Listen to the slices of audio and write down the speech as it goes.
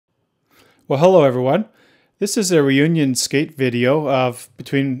Well, hello everyone. This is a reunion skate video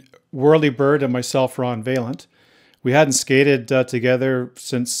between Wurly Byrd and myself, Ron Vaillant. We hadn't skated together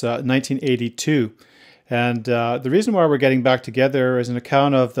since 1982. And the reason why we're getting back together is an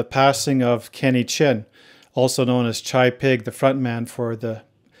account of the passing of Kenny Chin, also known as Chai Pig, the frontman for the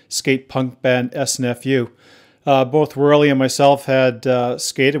Skate Punk Band SNFU. Both Wurly and myself had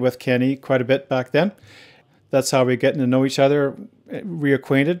skated with Kenny quite a bit back then. That's how we're getting to know each other,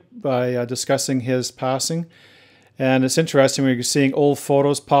 reacquainted by discussing his passing. And it's interesting when you're seeing old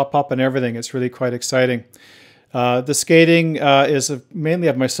photos pop up and everything. It's really quite exciting. The skating is mainly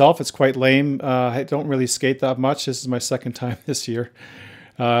of myself. It's quite lame. I don't really skate that much. This is my second time this year.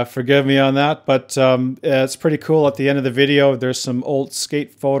 Forgive me on that, but it's pretty cool. At the end of the video, there's some old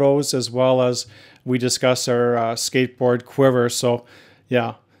skate photos as well as we discuss our skateboard quiver. So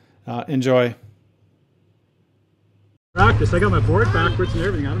yeah, enjoy. Practice. I got my board backwards and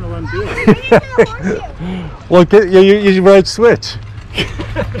everything. I don't know what I'm doing. Well, you ride switch.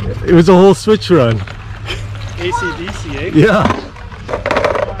 It was a whole switch run. AC/DC, eh? Yeah.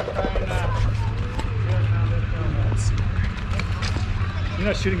 You're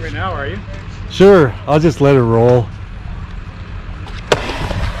not shooting right now, are you? Sure. I'll just let it roll.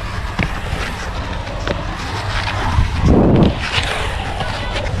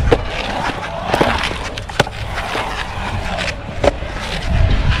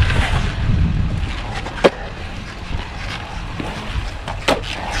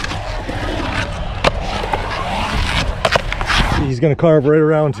 He's gonna carve right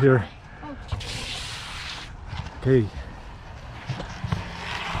around here. Okay.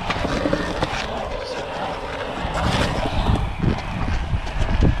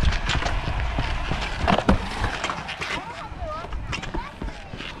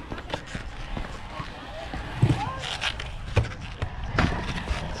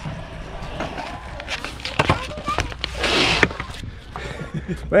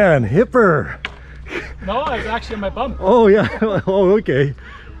 Man, hipper. No, I was actually on my bum. Oh yeah. Oh, okay.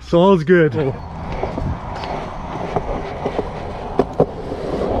 Sounds good. Oh.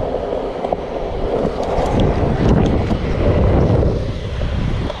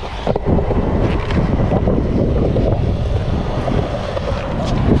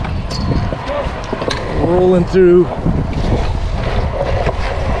 Rolling through.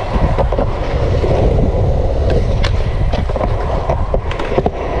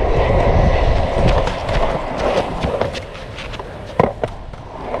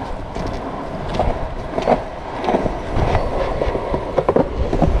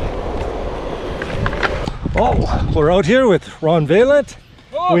 Oh, we're out here with Ron Vaillant.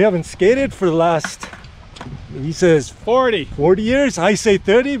 Oh. We haven't skated for the last, he says 40 years. I say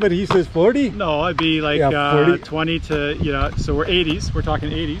 30, but he says 40. No, I'd be like 20 to, you know, so we're 80s. We're talking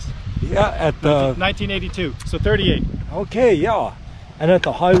 80s. Yeah, at the 1982, so 38. Okay, yeah. And at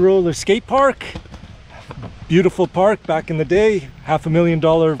the High Roller Skate Park. Beautiful park back in the day.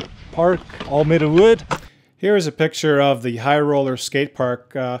 $500,000 park, all made of wood. Here is a picture of the High Roller Skate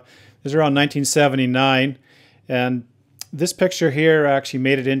Park. It was around 1979. And this picture here actually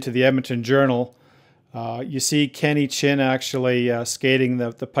made it into the Edmonton Journal. You see Kenny Chin actually skating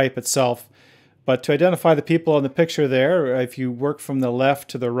the pipe itself. But to identify the people in the picture there, if you work from the left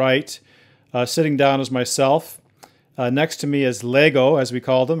to the right, sitting down is myself. Next to me is Lego, as we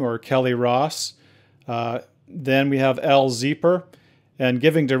called him, or Kelly Ross. Then we have Al Zeeper. And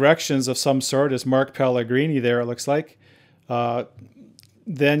giving directions of some sort is Mark Pellegrini there, it looks like.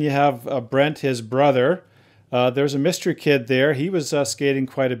 Then you have Brent, his brother. There's a mystery kid there. He was skating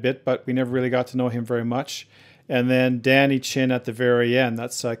quite a bit, but we never really got to know him very much. And then Danny Chin at the very end.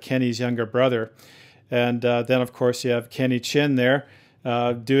 That's Kenny's younger brother. And then, of course, you have Kenny Chin there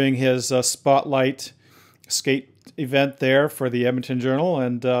doing his spotlight skate event there for the Edmonton Journal,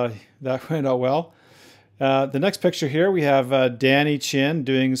 and that went out well. The next picture here, we have Danny Chin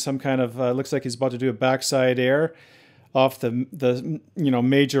doing some kind of, looks like he's about to do a backside air off the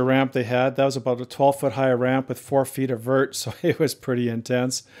major ramp they had. That was about a 12-foot high ramp with 4 feet of vert, so it was pretty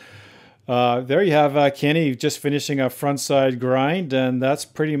intense. There you have Kenny just finishing a frontside grind, and that's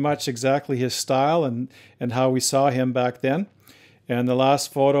pretty much exactly his style and how we saw him back then. And the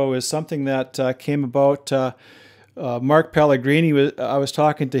last photo is something that came about. Mark Pellegrini, I was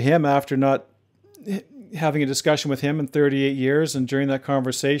talking to him after not having a discussion with him in 38 years, and during that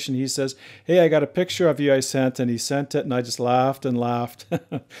conversation he says, "Hey, I got a picture of you I sent," and he sent it, and I just laughed and laughed.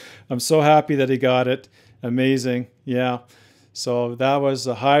 I'm so happy that he got it. Amazing. Yeah. So that was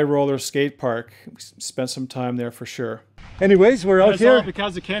the High Roller Skate Park. We spent some time there for sure. Anyways, we're out here. All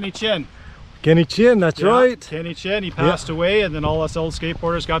because of Kenny Chin. Kenny Chin, that's right. Kenny Chin, he passed away, and then all us old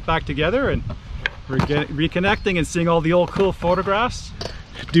skateboarders got back together, and we're reconnecting and seeing all the old cool photographs.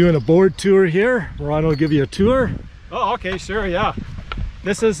 Doing a board tour here. Ron will give you a tour. Oh, okay, sure, yeah.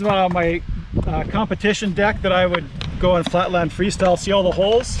 This is my competition deck that I would go on flatland freestyle. See all the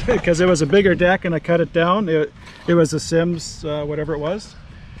holes? Because it was a bigger deck and I cut it down. It was a Sims, whatever it was.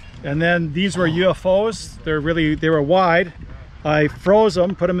 And then these were UFOs. They were wide. I froze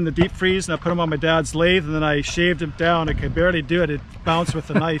them, put them in the deep freeze, and I put them on my dad's lathe, and then I shaved them down. I could barely do it. It bounced with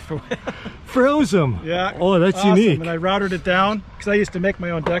the knife. Froze them? Yeah. Oh, that's awesome. unique. And I routed it down, because I used to make my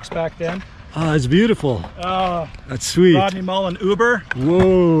own decks back then. Ah, it's beautiful. That's sweet. Rodney Mullen Uber.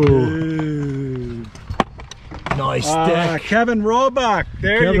 Whoa. Ooh. Nice deck. Kevin Roebuck.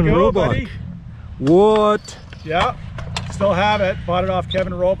 There you go, buddy. What? Yeah. Still have it. Bought it off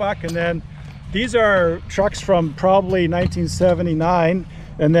Kevin Roebuck. And then these are trucks from probably 1979.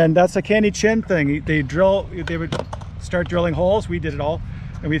 And then that's a Kenny Chin thing. They would start drilling holes. We did it all.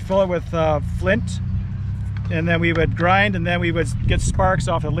 And we'd fill it with flint. And then we would grind, and then we would get sparks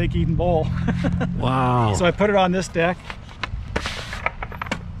off the Lake Eden Bowl. Wow. So I put it on this deck.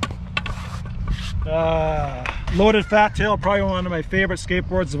 Loaded Fat Tail, probably one of my favorite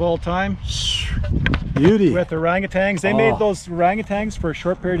skateboards of all time. Beauty. With orangutans. They made those orangutans for a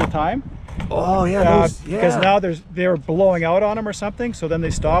short period of time. Oh yeah, because now they were blowing out on them or something, so then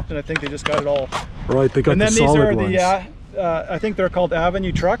they stopped, and I think they just got it all. Right, they got and then the solid ones. These are the, I think they're called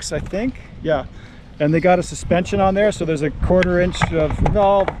Avenue trucks, I think. Yeah. And they got a suspension on there, so there's a 1/4 inch of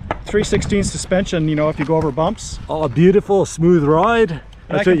 3/16 suspension, you know, if you go over bumps. Oh, beautiful, smooth ride.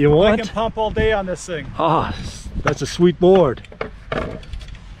 That's what you want. I can pump all day on this thing. Ah, that's a sweet board.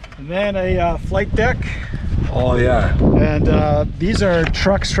 And then a flight deck. Oh yeah. And these are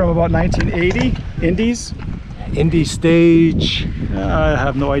trucks from about 1980, Indies. Indie stage. I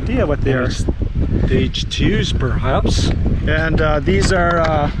have no idea what they are. Stage 2s perhaps. And these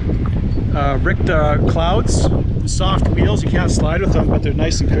are ricked clouds, soft wheels. You can't slide with them, but they're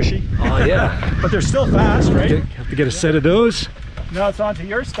nice and cushy. Oh yeah. But they're still fast, right? Have to get a set of those. Now it's on to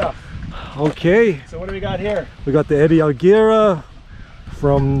your stuff. Okay. So what do we got here? We got the Eddie Alguera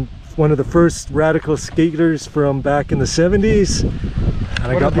from one of the first radical skaters from back in the 70s. And what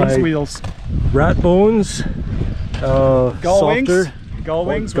I got are these my wheels? Rat Bones. Gull softer. wings. Gull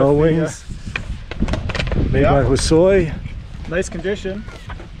wings. Gull wings. Made by Hosoi. Nice condition.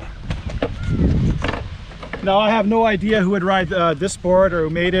 Now I have no idea who would ride this board or who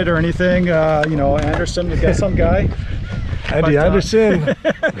made it or anything. You know, Anderson, we got some guy. Andy Anderson,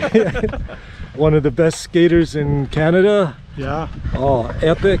 one of the best skaters in Canada. Yeah. Oh,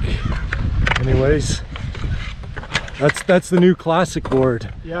 epic. Anyways, that's the new classic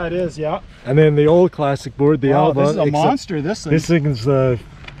board. Yeah, it is. Yeah. And then the old classic board, the Alba. This is a monster. This thing. This thing's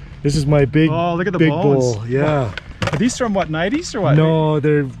this is my big. Oh, look at the big bones. bull. Yeah. Are these from what, 90s or what? No,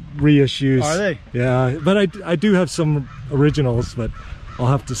 they're reissues. Are they? Yeah, but I do have some originals, but I'll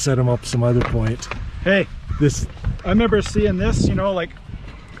have to set them up some other point. Hey, this. I remember seeing this, you know, like,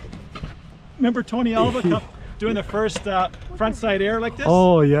 remember Tony Alva doing the first front side air like this?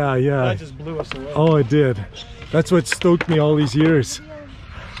 Oh yeah, yeah. That just blew us away. Oh, it did. That's what stoked me all these years.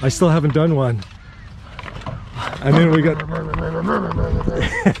 I still haven't done one. And then we got.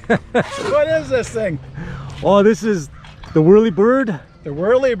 What is this thing? Oh, this is the Wurly Byrd. The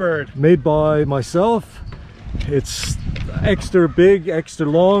Wurly Byrd. Made by myself. It's extra big, extra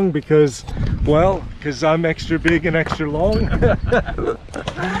long because, well, because I'm extra big and extra long.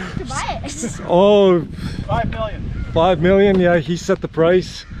 Oh, 5 million. 5 million, yeah, he set the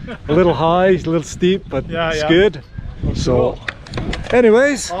price. A little high, a little steep, but yeah, it's good. So,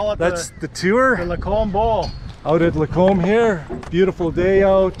 anyways, that's the tour. The Lacombe Bowl. Out at Lacombe here. Beautiful day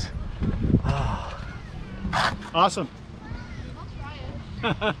out. Awesome.